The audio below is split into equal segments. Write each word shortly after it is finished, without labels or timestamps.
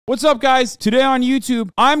What's up, guys? Today on YouTube,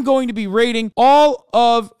 I'm going to be rating all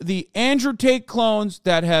of the Andrew Tate clones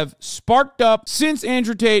that have sparked up since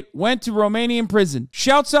Andrew Tate went to Romanian prison.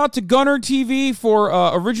 Shouts out to Gunner TV for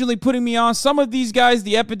originally putting me on. Some of these guys,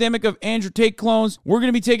 the epidemic of Andrew Tate clones. We're going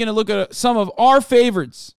to be taking a look at some of our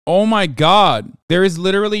favorites. Oh my God. There is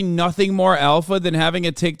literally nothing more alpha than having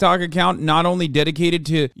a TikTok account not only dedicated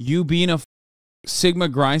to you being a Sigma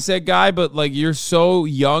grindset guy, but like you're so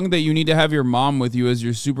young that you need to have your mom with you as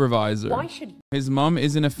your supervisor. Why should his mom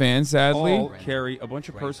isn't a fan, sadly. All carry a bunch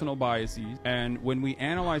of personal biases, and when we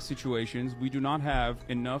analyze situations, we do not have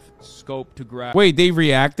enough scope to grasp. Wait, they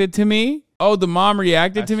reacted to me? Oh, the mom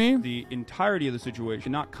reacted to me? The entirety of the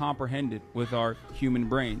situation, not comprehended with our human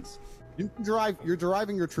brains. You're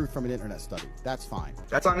deriving your truth from an internet study. That's fine.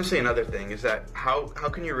 That's honestly another thing, is that how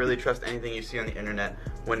can you really trust anything you see on the internet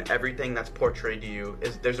when everything that's portrayed to you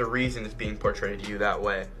there's a reason it's being portrayed to you that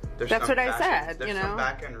way. That's what I said, there's some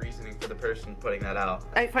back-end reasoning for the person putting that out.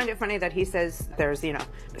 I find it funny that he says there's,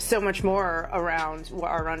 so much more around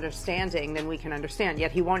our understanding than we can understand,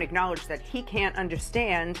 yet he won't acknowledge that he can't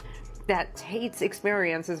understand that Tate's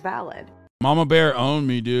experience is valid. Mama Bear owned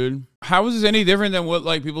me, dude. How is this any different than what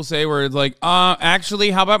like people say where it's like, actually,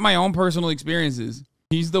 how about my own personal experiences?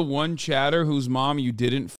 He's the one chatter whose mom you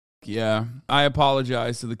didn't f. Yeah, I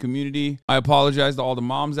apologize to the community. I apologize to all the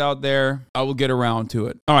moms out there. I will get around to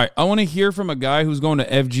it. All right, I want to hear from a guy who's going to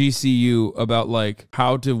FGCU about like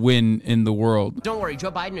how to win in the world. Don't worry,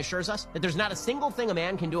 Joe Biden assures us that there's not a single thing a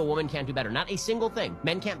man can do a woman can't do better. Not a single thing.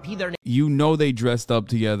 Men can't pee their... You know they dressed up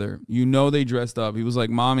together. You know they dressed up. He was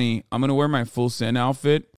like, Mommy, I'm going to wear my full sin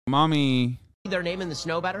outfit. Mommy... their name in the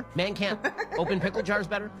snow better. Men can't open pickle jars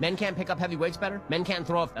better. Men can't pick up heavy weights better. Men can't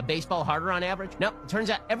throw a baseball harder on average. No, it turns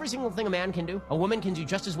out every single thing a man can do, a woman can do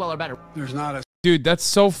just as well or better. There's not a... Dude, that's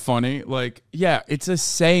so funny. Like, yeah, it's a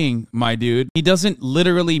saying, my dude. He doesn't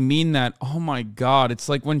literally mean that. Oh my God. It's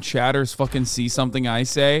like when chatters fucking see something I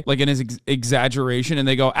say, like in his exaggeration, and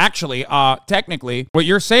they go, actually, technically, what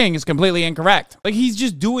you're saying is completely incorrect. Like, he's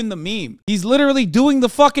just doing the meme. He's literally doing the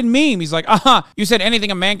fucking meme. He's like, you said anything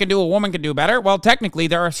a man can do, a woman can do better? Well, technically,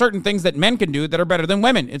 there are certain things that men can do that are better than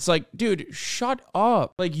women. It's like, dude, shut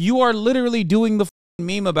up. Like, you are literally doing the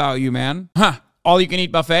fucking meme about you, man.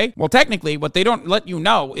 All-you-can-eat buffet? Well, technically, what they don't let you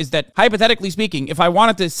know is that, hypothetically speaking, if I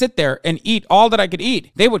wanted to sit there and eat all that I could eat,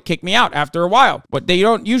 they would kick me out after a while. What they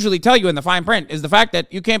don't usually tell you in the fine print is the fact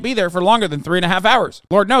that you can't be there for longer than 3.5 hours.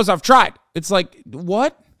 Lord knows I've tried. It's like,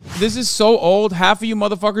 what? This is so old. Half of you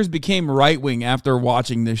motherfuckers became right-wing after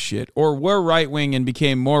watching this shit. Or were right-wing and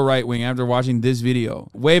became more right-wing after watching this video.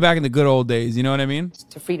 Way back in the good old days, you know what I mean?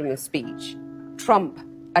 To freedom of speech. Trump,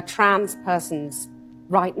 a trans person's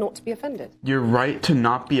right not to be offended. Your right to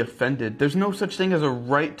not be offended. There's no such thing as a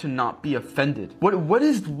right to not be offended. What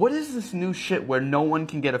is this new shit where no one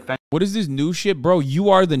can get offended? What is this new shit? Bro, you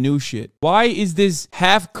are the new shit. Why is this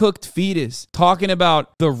half-cooked fetus talking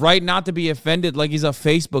about the right not to be offended like he's a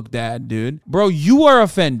Facebook dad, dude? Bro, you are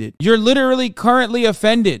offended. You're literally currently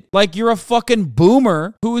offended. Like you're a fucking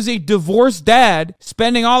boomer who is a divorced dad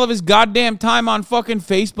spending all of his goddamn time on fucking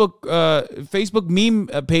Facebook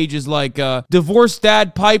meme pages like divorced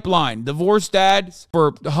dad pipeline, divorced dads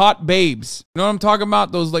for hot babes. You know what I'm talking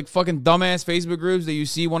about? Those like fucking dumbass Facebook groups that you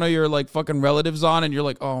see one of your like fucking relatives on and you're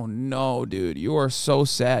like, oh no, dude, you are so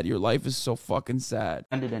sad. Your life is so fucking sad.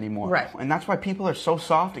 Anymore. Right. And that's why people are so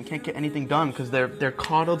soft and can't get anything done, because they're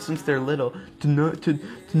coddled since they're little to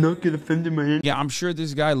not get offended by anything. Yeah, I'm sure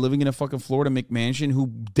this guy living in a fucking Florida McMansion who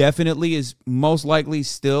definitely is most likely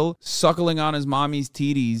still suckling on his mommy's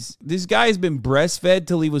titties. This guy has been breastfed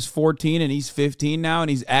till he was 14 and he's 15 now and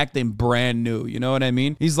he's acting brand new. You know what I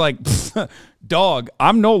mean? He's like, dog, I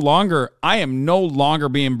am no longer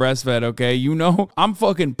being breastfed, okay? You know, I'm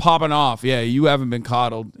fucking popping off. Yeah, you haven't been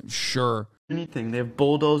coddled. Sure. Anything. They have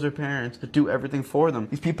bulldozer parents that do everything for them.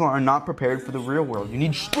 These people are not prepared for the real world. You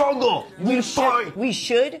need struggle. You need fight. We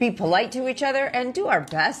should be polite to each other and do our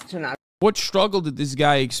best to not What struggle did this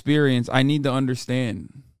guy experience? I need to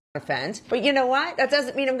understand. offend. But you know what? That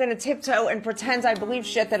doesn't mean I'm going to tiptoe and pretend I believe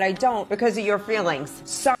shit that I don't because of your feelings.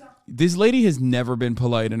 So This lady has never been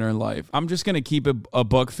polite in her life. I'm just going to keep it a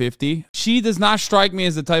 $1.50. She does not strike me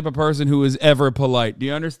as the type of person who is ever polite. Do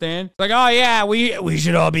you understand? It's like, oh yeah, we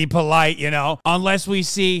should all be polite, you know, unless we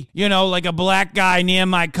see, you know, like a black guy near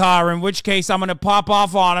my car, in which case I'm going to pop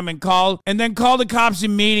off on him and then call the cops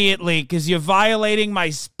immediately because you're violating my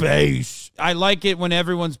space. I like it when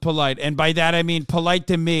everyone's polite. And by that, I mean polite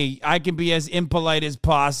to me. I can be as impolite as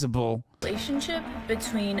possible. Relationship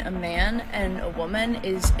between a man and a woman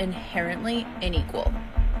is inherently unequal.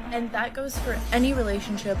 And that goes for any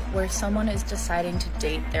relationship where someone is deciding to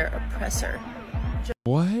date their oppressor.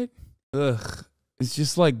 What? Ugh. It's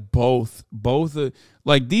just like both,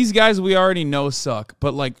 like these guys we already know suck,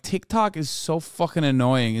 but like TikTok is so fucking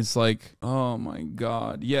annoying. It's like, oh my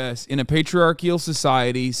God. Yes. In a patriarchal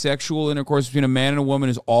society, sexual intercourse between a man and a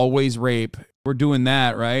woman is always rape. We're doing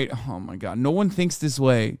that, right? Oh my God. No one thinks this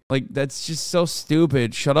way. Like, that's just so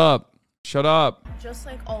stupid. Shut up. Shut up. Just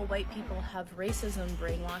like all white people have racism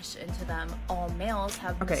brainwashed into them, all males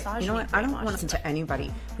have misogyny. You know what? I don't want to listen to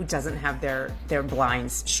anybody who doesn't have their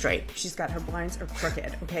blinds straight. She's got her blinds are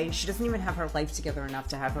crooked, okay? She doesn't even have her life together enough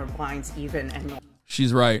to have her blinds even and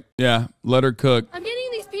She's right. Yeah, let her cook. I'm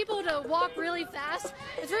getting these people to walk really fast.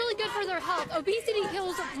 It's really good for their health. Obesity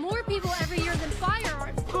kills more people every year than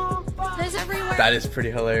firearms. There's everywhere. That is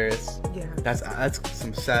pretty hilarious. Yeah. That's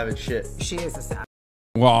some savage shit. She is a savage.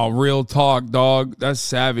 Wow, real talk, dog. That's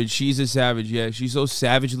savage. She's a savage. Yeah, she's so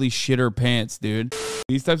savagely shit her pants, dude.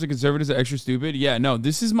 These types of conservatives are extra stupid. Yeah, no,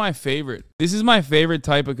 this is my favorite. This is my favorite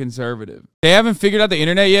type of conservative. They haven't figured out the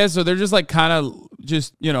internet yet, so they're just like kind of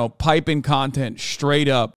just, you know, piping content straight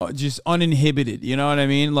up, just uninhibited. You know what I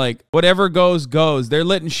mean? Like whatever goes, goes. They're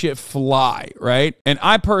letting shit fly, right? And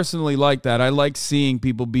I personally like that. I like seeing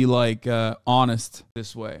people be like honest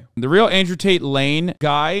this way. The real Andrew Tate Lane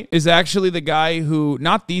guy is actually the guy who,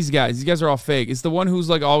 not these guys. These guys are all fake. It's the one who's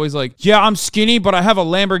like always like, yeah, I'm skinny, but I have a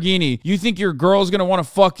Lamborghini. You think your girl's gonna want to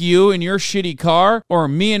fuck you in your shitty car or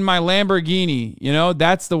me in my Lamborghini? You know,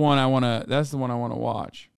 that's the one I wanna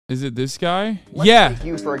watch. Is it this guy? Let's take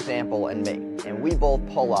you, for example, and me, and we both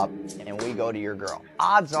pull up and we go to your girl.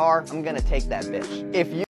 Odds are I'm gonna take that bitch.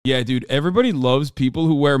 If you Yeah, dude, everybody loves people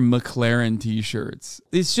who wear McLaren t-shirts.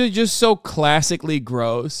 It's just so classically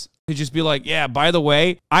gross to just be like, yeah, by the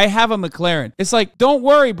way, I have a McLaren. It's like, don't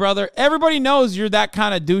worry, brother. Everybody knows you're that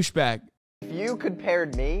kind of douchebag. If you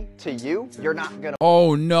compared me to you, you're not gonna.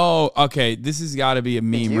 Oh, no. Okay, this has got to be a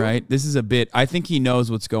meme, right? This is a bit. I think he knows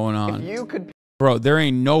what's going on. If you could. Bro, there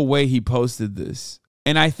ain't no way he posted this.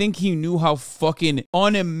 And I think he knew how fucking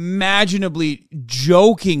unimaginably,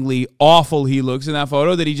 jokingly awful he looks in that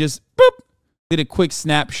photo that he just, boop, did a quick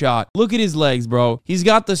snapshot. Look at his legs, bro. He's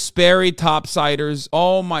got the Sperry topsiders.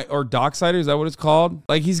 Oh my, or docksiders, is that what it's called?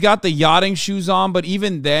 Like he's got the yachting shoes on, but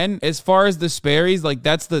even then, as far as the Sperry's, like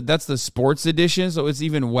that's the sports edition, so it's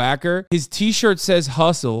even whacker. His t-shirt says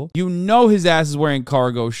hustle. You know his ass is wearing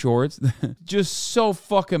cargo shorts. Just so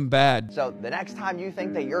fucking bad. So the next time you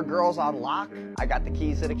think that your girl's on lock, I got the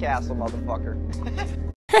keys to the castle, motherfucker.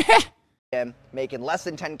 Making less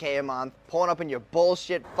than 10K a month, pulling up in your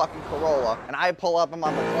bullshit fucking Corolla, and I pull up in my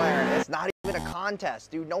McLaren. It's not even a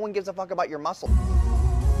contest, dude. No one gives a fuck about your muscle.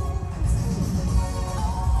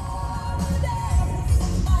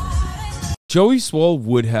 Joey Swole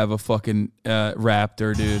would have a fucking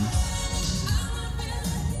Raptor, dude.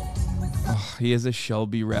 Oh, he has a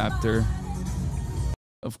Shelby Raptor.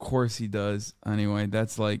 Of course he does. Anyway,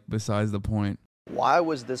 that's like besides the point. Why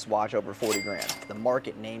was this watch over 40 grand? The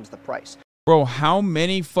market names the price. Bro, how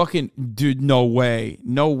many fucking... Dude, no way.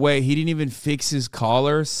 No way. He didn't even fix his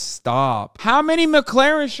collar. Stop. How many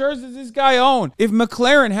McLaren shirts does this guy own? If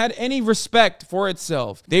McLaren had any respect for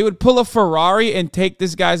itself, they would pull a Ferrari and take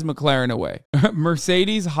this guy's McLaren away.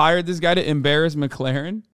 Mercedes hired this guy to embarrass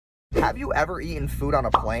McLaren? Have you ever eaten food on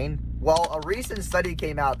a plane? Well, a recent study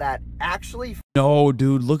came out that actually... No,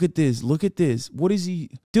 dude, look at this. Look at this. What is he...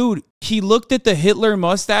 Dude, he looked at the Hitler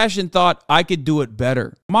mustache and thought, I could do it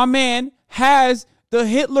better. My man has the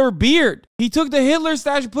Hitler beard. He took the Hitler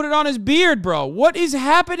stash and put it on his beard, bro. What is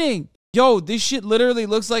happening? Yo, this shit literally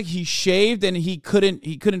looks like he shaved and he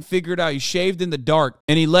couldn't figure it out. He shaved in the dark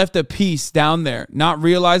and he left a piece down there, not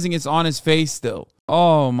realizing it's on his face still.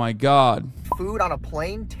 Oh my God. Food on a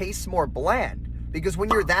plane tastes more bland because when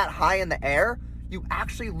you're that high in the air, you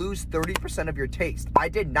actually lose 30% of your taste. I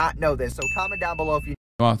did not know this, so comment down below if you...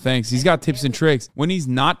 Oh, thanks. He's got tips and tricks. When he's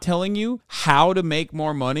not telling you how to make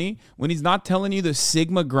more money, when he's not telling you the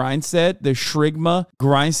Sigma grind set, the Shrigma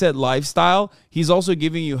grind set lifestyle, he's also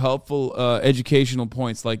giving you helpful educational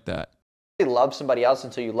points like that. You love somebody else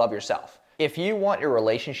until you love yourself. If you want your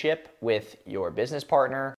relationship with your business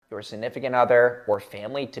partner, your significant other, or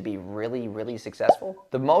family to be really, really successful,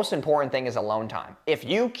 the most important thing is alone time. If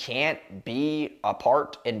you can't be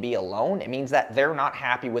apart and be alone, it means that they're not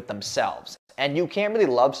happy with themselves. And you can't really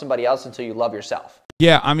love somebody else until you love yourself.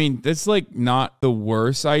 Yeah, I mean, that's like not the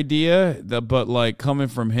worst idea, but like coming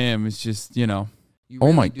from him, it's just, you know. You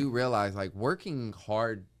really do realize like working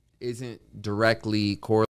hard isn't directly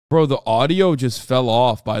correlated. Bro, the audio just fell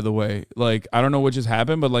off, by the way. Like, I don't know what just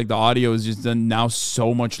happened, but like the audio is just now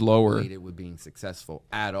so much lower. With being successful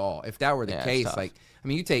at all. If that were the case, like, I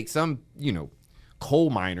mean, you take some, you know, coal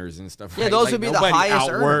miners and stuff. Yeah, right? those like, would be the nobody highest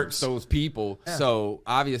outworks earners. those people. Yeah. So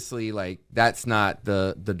obviously, like that's not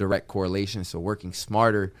the direct correlation. So working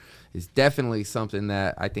smarter is definitely something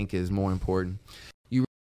that I think is more important.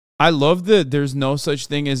 I love that there's no such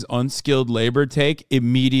thing as unskilled labor take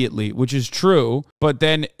immediately, which is true, but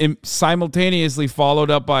then simultaneously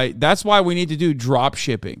followed up by, that's why we need to do drop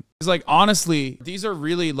shipping. It's like, honestly, these are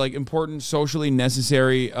really like important socially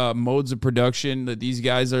necessary modes of production that these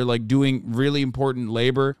guys are like doing really important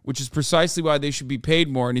labor, which is precisely why they should be paid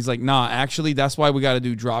more. And he's like, nah, actually, that's why we got to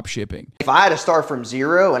do drop shipping. If I had to start from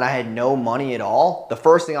zero and I had no money at all, the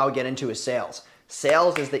first thing I would get into is sales.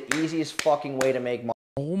 Sales is the easiest fucking way to make money.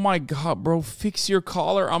 Oh my God, bro, fix your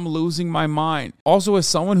collar. I'm losing my mind. Also, as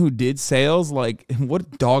someone who did sales, like,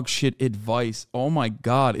 what dog shit advice. Oh my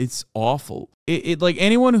God, it's awful. It like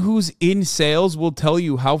anyone who's in sales will tell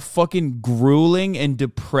you how fucking grueling and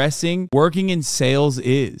depressing working in sales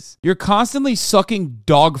is. You're constantly sucking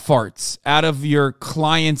dog farts out of your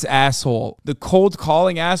client's asshole. The cold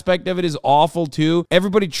calling aspect of it is awful too.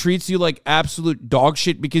 Everybody treats you like absolute dog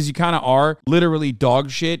shit because you kind of are literally dog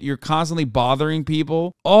shit. You're constantly bothering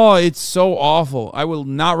people. Oh, it's so awful. I will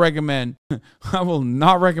not recommend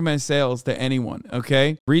sales to anyone,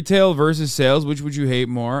 okay? Retail versus sales, which would you hate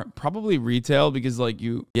more? Probably retail, because like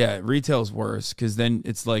retail's worse because then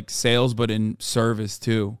it's like sales but in service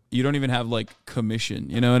too. You don't even have like commission,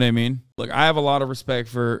 you know what I mean? Like, I have a lot of respect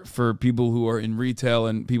for people who are in retail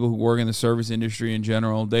and people who work in the service industry in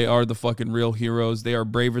general. They are the fucking real heroes. They are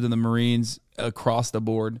braver than the Marines across the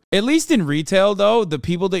board. At least in retail, though, the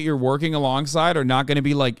people that you're working alongside are not going to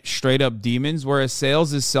be like straight up demons, whereas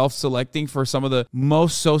sales is self-selecting for some of the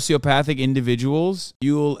most sociopathic individuals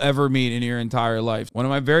you will ever meet in your entire life. One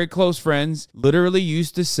of my very close friends literally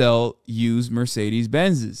used to sell used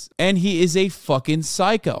Mercedes-Benzes, and he is a fucking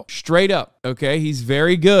psycho. Straight up, okay? He's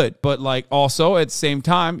very good, but like also at the same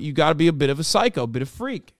time, you got to be a bit of a psycho, a bit of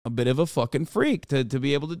freak, a bit of a fucking freak to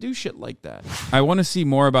be able to do shit like that. I want to see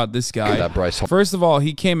more about this guy. That Bryce Hall. First of all,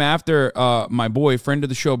 he came after my boy, friend of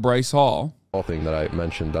the show, Bryce Hall. Thing that I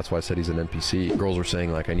mentioned, that's why I said he's an NPC. Girls were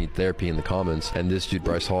saying like I need therapy in the comments, and this dude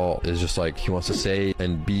Bryce Hall is just like, he wants to say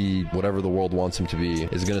and be whatever the world wants him to be.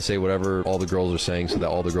 Is gonna say whatever all the girls are saying so that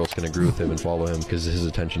all the girls can agree with him and follow him, because his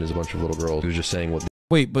attention is a bunch of little girls. He was just saying what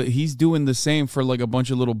Wait, but he's doing the same for like a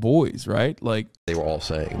bunch of little boys, right? Like they were all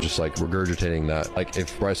saying, just like regurgitating that. Like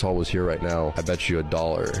if Bryce Hall was here right now, I bet you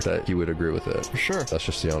 $1 that he would agree with it. For sure. That's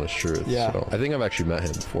just the honest truth. Yeah. So I think I've actually met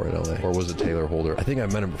him before in LA. Or was it Taylor Holder? I think I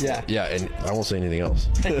met him before. Yeah. Yeah, and I won't say anything else.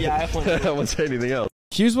 Yeah, I won't say anything else.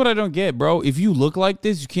 Here's what I don't get, bro. If you look like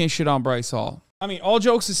this, you can't shit on Bryce Hall. I mean, all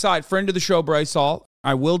jokes aside, friend of the show, Bryce Hall,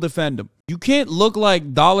 I will defend him. You can't look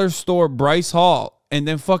like dollar store Bryce Hall and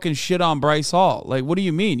then fucking shit on Bryce Hall. Like, what do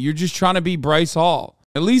you mean? You're just trying to be Bryce Hall.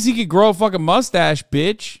 At least he could grow a fucking mustache,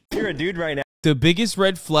 bitch. You're a dude right now. The biggest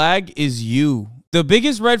red flag is you. The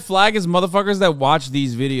biggest red flag is motherfuckers that watch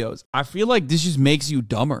these videos. I feel like this just makes you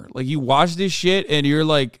dumber. Like, you watch this shit and you're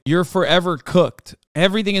like, you're forever cooked.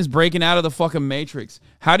 Everything is breaking out of the fucking matrix.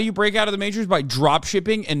 How do you break out of the matrix? By drop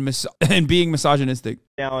shipping and being misogynistic.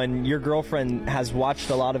 Now, and your girlfriend has watched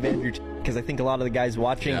a lot of Andrew, because I think a lot of the guys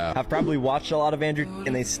watching have probably watched a lot of Andrew,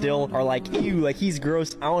 and they still are like, ew, like he's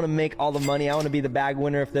gross. I want to make all the money. I want to be the bag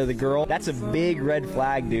winner if they're the girl. That's a big red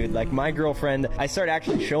flag, dude. Like my girlfriend, I started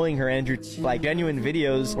actually showing her Andrew like genuine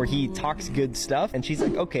videos where he talks good stuff, and she's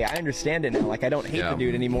like, okay, I understand it now. Like I don't hate the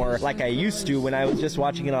dude anymore like I used to when I was just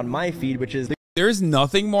watching it on my feed, which is there's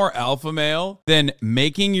nothing more alpha male than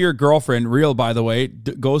making your girlfriend, real by the way,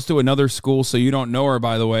 goes to another school so you don't know her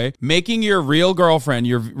by the way, making your real girlfriend,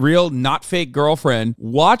 your real not fake girlfriend,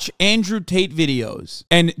 watch Andrew Tate videos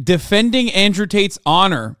and defending Andrew Tate's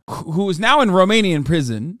honor, who is now in Romanian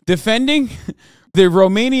prison, defending the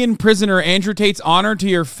Romanian prisoner Andrew Tate's honor to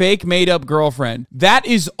your fake made-up girlfriend. That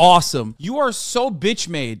is awesome. You are so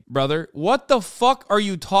bitch-made, brother. What the fuck are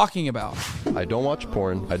you talking about? I don't watch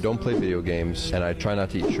porn, I don't play video games, and I try not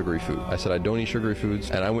to eat sugary food. I said I don't eat sugary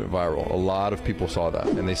foods, and I went viral. A lot of people saw that,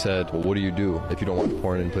 and they said, well, what do you do if you don't watch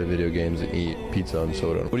porn and play video games and eat pizza and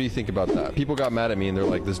soda? What do you think about that? People got mad at me, and they're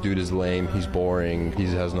like, this dude is lame, he's boring, he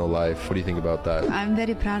has no life. What do you think about that? I'm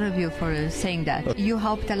very proud of you for saying that. You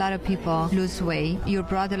helped a lot of people lose weight. Your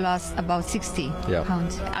brother lost about 60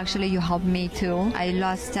 pounds. Actually, you helped me too. I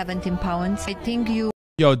lost 17 pounds. I think you...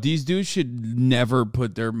 Yo, these dudes should never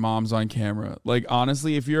put their moms on camera. Like,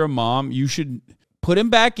 honestly, if you're a mom, you should put him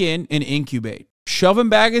back in and incubate. Shove him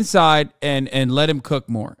back inside and let him cook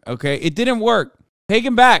more, okay? It didn't work. Take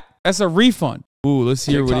him back. That's a refund. Ooh, let's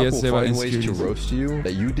hear what he has to say about TikTok will find ways insecurities. to roast you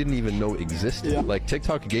that you didn't even know existed. Yeah. Like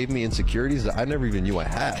TikTok gave me insecurities that I never even knew I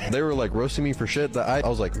had. They were like roasting me for shit that I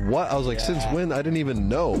was like, what? I was like, since when? I didn't even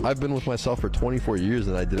know. I've been with myself for 24 years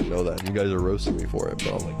and I didn't know that. You guys are roasting me for it,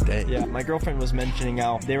 bro. I'm like, dang. Yeah, my girlfriend was mentioning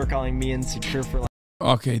how they were calling me insecure for like.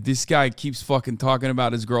 Okay, this guy keeps fucking talking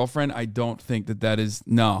about his girlfriend. I don't think that is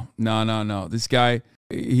no. This guy,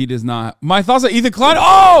 he does not. My thoughts on Ethan Klein.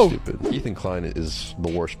 Oh, stupid. Ethan Klein is the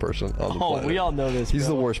worst person on the planet. We all know this. He's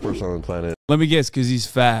bro. the worst person on the planet. let me guess, because he's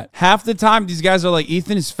fat. Half the time, these guys are like,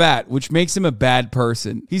 Ethan is fat, which makes him a bad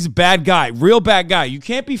person. He's a bad guy, real bad guy. You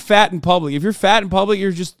can't be fat in public. If you're fat in public,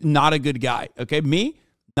 you're just not a good guy. Okay, me.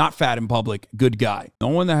 Not fat in public, good guy. No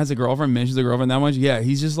one that has a girlfriend mentions a girlfriend that much. Yeah,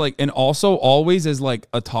 he's just like, and also always as like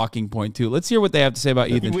a talking point too. Let's hear what they have to say about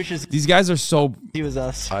Ethan. These guys are so. He was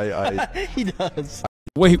us. He does.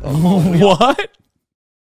 Wait, what?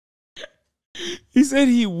 He said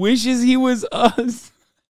he wishes he was us.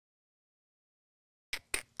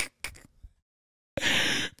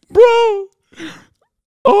 Bro.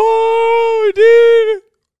 Oh, dude.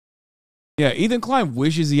 Yeah, Ethan Klein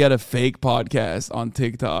wishes he had a fake podcast on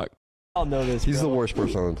TikTok. I'll know this. He's the worst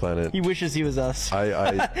person on the planet. He wishes he was us.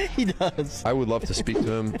 He does. I would love to speak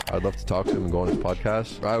to him. I'd love to talk to him and go on his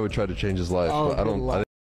podcast. I would try to change his life, but I don't.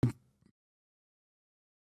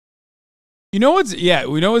 You know what's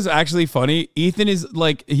what's actually funny? Ethan is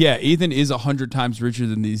like, Ethan is 100 times richer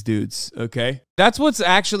than these dudes, okay? That's what's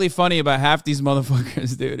actually funny about half these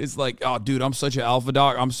motherfuckers, dude. It's like, oh, dude, I'm such an alpha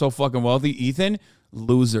dog. I'm so fucking wealthy. Ethan,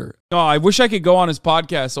 loser. Oh, I wish I could go on his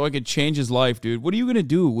podcast so I could change his life, dude. What are you going to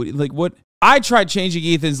do? What? I tried changing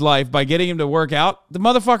Ethan's life by getting him to work out. The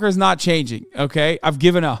motherfucker is not changing, okay? I've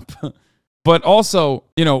given up. But also,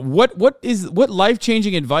 you know, what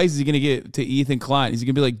life-changing advice is he going to get to Ethan Klein? Is he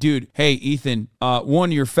going to be like, dude, hey, Ethan,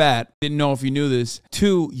 one, you're fat. Didn't know if you knew this.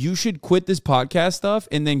 Two, you should quit this podcast stuff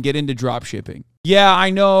and then get into drop shipping. Yeah, I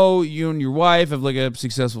know you and your wife have like a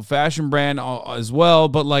successful fashion brand as well.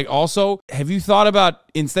 But like also, have you thought about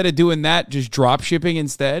instead of doing that, just drop shipping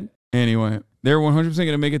instead? Anyway. They're 100% going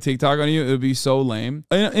to make a TikTok on you. It would be so lame.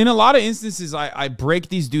 In a lot of instances, I break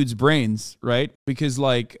these dudes' brains, right? Because,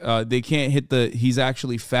 like, they can't hit the he's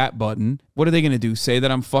actually fat button. What are they going to do? Say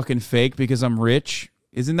that I'm fucking fake because I'm rich?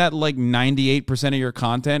 Isn't that, like, 98% of your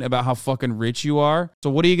content about how fucking rich you are?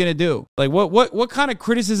 So what are you going to do? Like, what kind of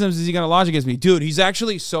criticisms is he going to launch against me? Dude, he's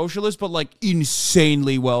actually socialist, but, like,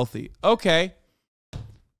 insanely wealthy. Okay.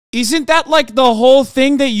 Isn't that like the whole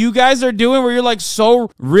thing that you guys are doing where you're like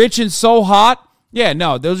so rich and so hot? Yeah,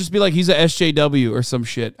 no, they'll just be like, he's a SJW or some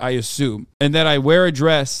shit, I assume. And then I wear a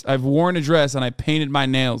dress, I've worn a dress and I painted my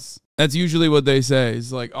nails. That's usually what they say.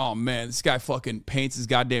 It's like, oh man, this guy fucking paints his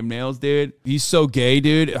goddamn nails, dude. He's so gay,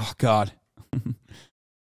 dude. Oh, God.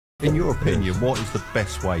 In your opinion, what is the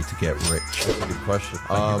best way to get rich? That's a good question.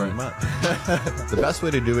 Thank you very much. The best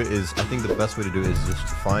way to do it is, I think the best way to do it is just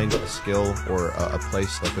to find a skill or a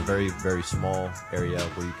place, like a very, very small area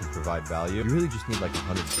where you can provide value. You really just need like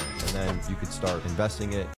 100 grand, and then you could start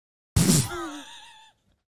investing it.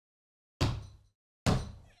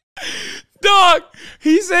 Dog,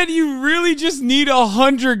 he said you really just need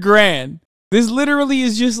 100 grand. This literally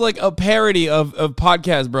is just like a parody of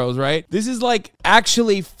Podcast Bros, right? This is like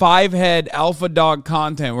actually 5-head alpha dog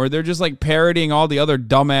content where they're just like parodying all the other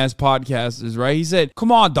dumbass podcasters, right? He said,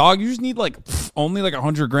 come on, dog, you just need like only like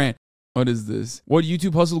 100 grand. What is this? What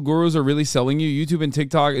YouTube hustle gurus are really selling you? YouTube and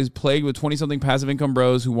TikTok is plagued with 20-something passive income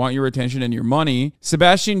bros who want your attention and your money.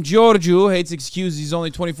 Sebastian Giorgio hates excuses. He's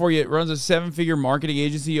only 24 yet runs a 7-figure marketing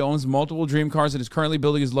agency. He owns multiple dream cars and is currently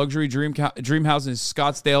building his luxury dream house in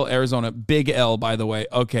Scottsdale, Arizona. Big L, by the way.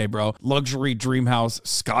 Okay, bro. Luxury dream house,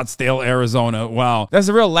 Scottsdale, Arizona. Wow. That's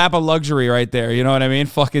a real lap of luxury right there. You know what I mean?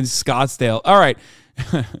 Fucking Scottsdale. All right.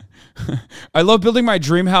 I love building my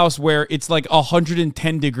dream house where it's like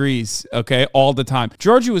 110 degrees, okay, all the time.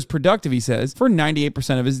 Giorgio was productive, he says, for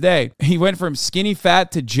 98% of his day. He went from skinny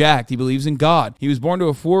fat to jacked. He believes in God. He was born to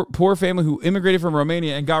a poor family who immigrated from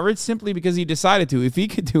Romania and got rich simply because he decided to. If he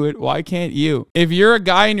could do it, why can't you? If you're a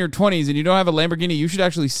guy in your 20s and you don't have a Lamborghini, you should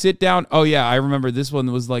actually sit down. Oh, yeah, I remember this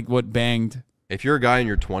one was like what banged. If you're a guy in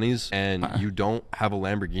your 20s and you don't have a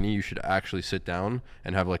Lamborghini, you should actually sit down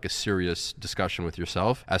and have like a serious discussion with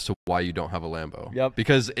yourself as to why you don't have a Lambo. Yep.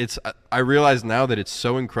 Because I realize now that it's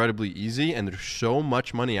so incredibly easy and there's so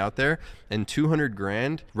much money out there, and 200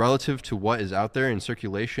 grand relative to what is out there in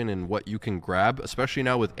circulation and what you can grab, especially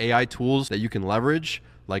now with AI tools that you can leverage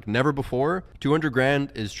like never before, 200 grand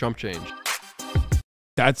is chump change.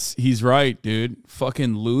 He's right, dude.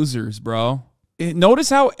 Fucking losers, bro. notice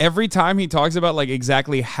how every time he talks about like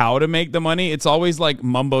exactly how to make the money, it's always like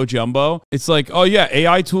mumbo jumbo. It's like, oh yeah,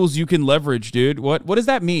 AI tools you can leverage, dude. What does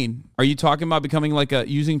that mean? Are you talking about becoming like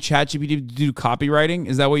using ChatGPT to do copywriting?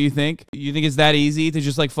 Is that what you think? You think it's that easy to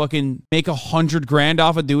just like fucking make $100 grand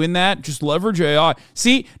off of doing that? Just leverage AI.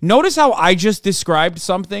 See, notice how I just described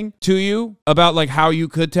something to you about like how you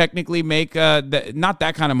could technically make not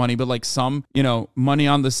that kind of money, but like some, you know, money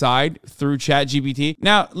on the side through ChatGPT.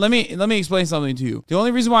 Now, let me explain something to you. The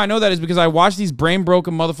only reason why I know that is because I watch these brain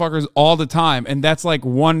broken motherfuckers all the time, and that's like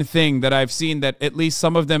one thing that I've seen that at least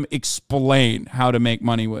some of them explain how to make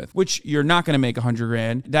money with, which you're not going to make $100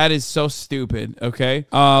 grand. That is so stupid. Okay.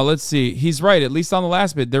 Let's see. He's right. At least on the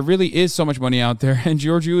last bit, there really is so much money out there. And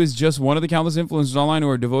Giorgio is just one of the countless influencers online who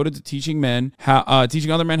are devoted to teaching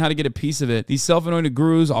other men how to get a piece of it. These self-anointed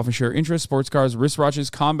gurus often share interests, sports cars, wristwatches,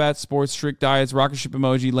 combat sports, strict diets, rocket ship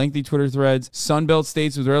emoji, lengthy Twitter threads, Sunbelt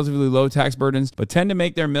states with relatively low tax burdens, but tend to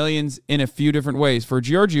make their millions in a few different ways. For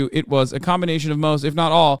Giorgio, it was a combination of most, if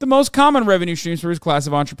not all, the most common revenue streams for his class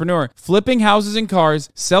of entrepreneur: flipping houses and cars,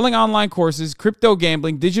 selling online courses, crypto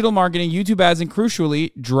gambling, digital marketing, YouTube ads, and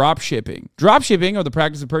crucially, drop shipping. Drop shipping, or the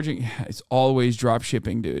practice of purchasing, it's always drop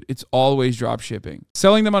shipping, dude. It's always drop shipping.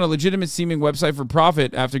 Selling them on a legitimate seeming website for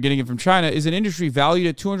profit after getting it from China is an industry valued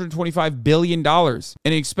at $225 billion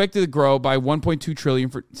and expected to grow by $1.2 trillion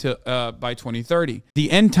by 2030.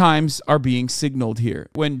 The end times are being signaled here.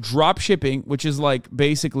 When drop shipping, which is like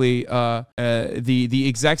basically the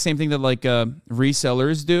exact same thing that like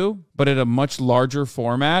resellers do, but at a much larger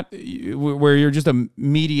format, where you're just a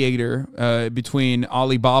mediator between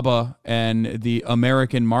Alibaba and the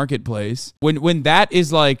American marketplace. When that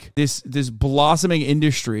is like this blossoming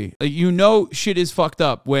industry, you know shit is fucked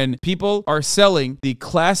up when people are selling the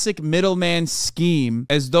classic middleman scheme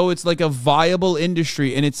as though it's like a viable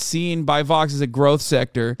industry, and it's seen by Vox as a growth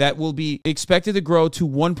sector that will be expected to grow to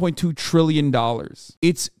 $1.2 trillion.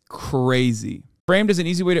 It's crazy. Framed as an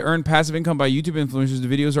easy way to earn passive income by YouTube influencers, the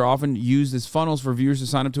videos are often used as funnels for viewers to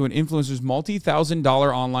sign up to an influencer's multi-$1,000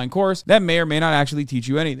 online course that may or may not actually teach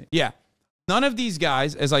you anything. Yeah. None of these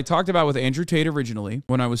guys, as I talked about with Andrew Tate originally,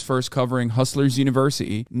 when I was first covering Hustlers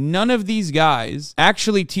University, none of these guys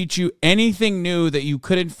actually teach you anything new that you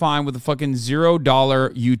couldn't find with a fucking $0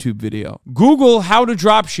 YouTube video. Google how to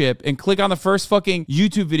drop ship and click on the first fucking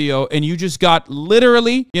YouTube video, and you just got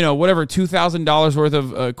literally, you know, whatever, $2,000 worth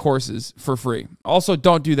of courses for free. Also,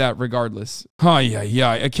 don't do that regardless.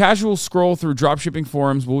 A casual scroll through dropshipping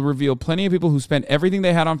forums will reveal plenty of people who spent everything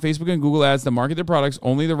they had on Facebook and Google ads to market their products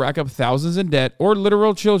only to rack up thousands in debt, or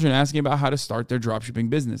literal children asking about how to start their dropshipping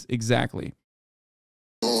business. Exactly.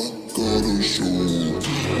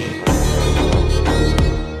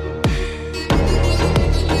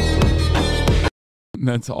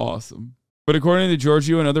 That's awesome. But according to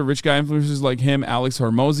Giorgio and other rich guy influencers like him, Alex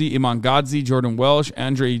Hormozi, Iman Gadzi, Jordan Welsh,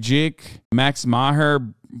 Andre Jik, Max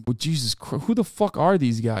Maher, Jesus Christ, who the fuck are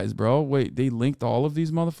these guys, bro? Wait, they linked all of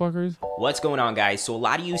these motherfuckers? What's going on, guys? So a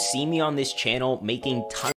lot of you see me on this channel making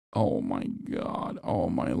tons. Oh my God. Oh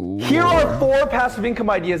my Lord. Here are 4 passive income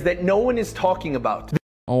ideas that no one is talking about.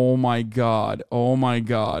 Oh my God. Oh my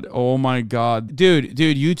God. Oh my God. Dude,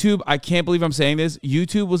 YouTube, I can't believe I'm saying this.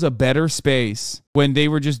 YouTube was a better space when they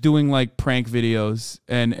were just doing like prank videos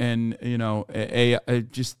and you know,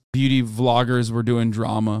 just beauty vloggers were doing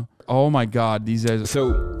drama. Oh my God, these guys.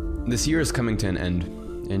 So this year is coming to an end.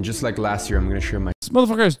 And just like last year, I'm going to share my... This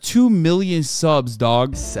motherfucker has 2 million subs,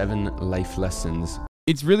 dog. 7 life lessons.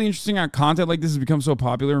 It's really interesting how content like this has become so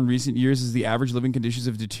popular in recent years as the average living conditions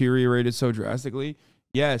have deteriorated so drastically.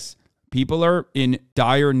 Yes, people are in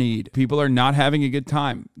dire need. People are not having a good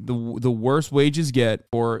time. The worse wages get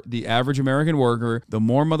for the average American worker, the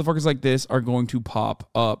more motherfuckers like this are going to pop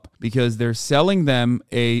up because they're selling them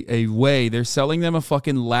they're selling them a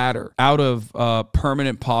fucking ladder out of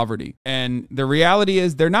permanent poverty. And the reality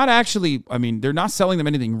is they're not actually, they're not selling them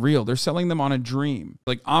anything real. They're selling them on a dream.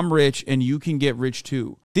 Like, I'm rich and you can get rich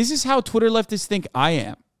too. This is how Twitter leftists think I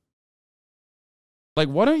am. Like,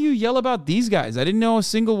 why don't you yell about these guys? I didn't know a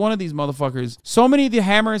single one of these motherfuckers. So many of the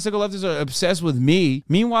hammer and sickle leftists are obsessed with me.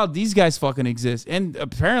 Meanwhile, these guys fucking exist. And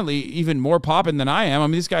apparently even more popping than I am. I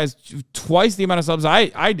mean, this guy's twice the amount of subs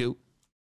I do.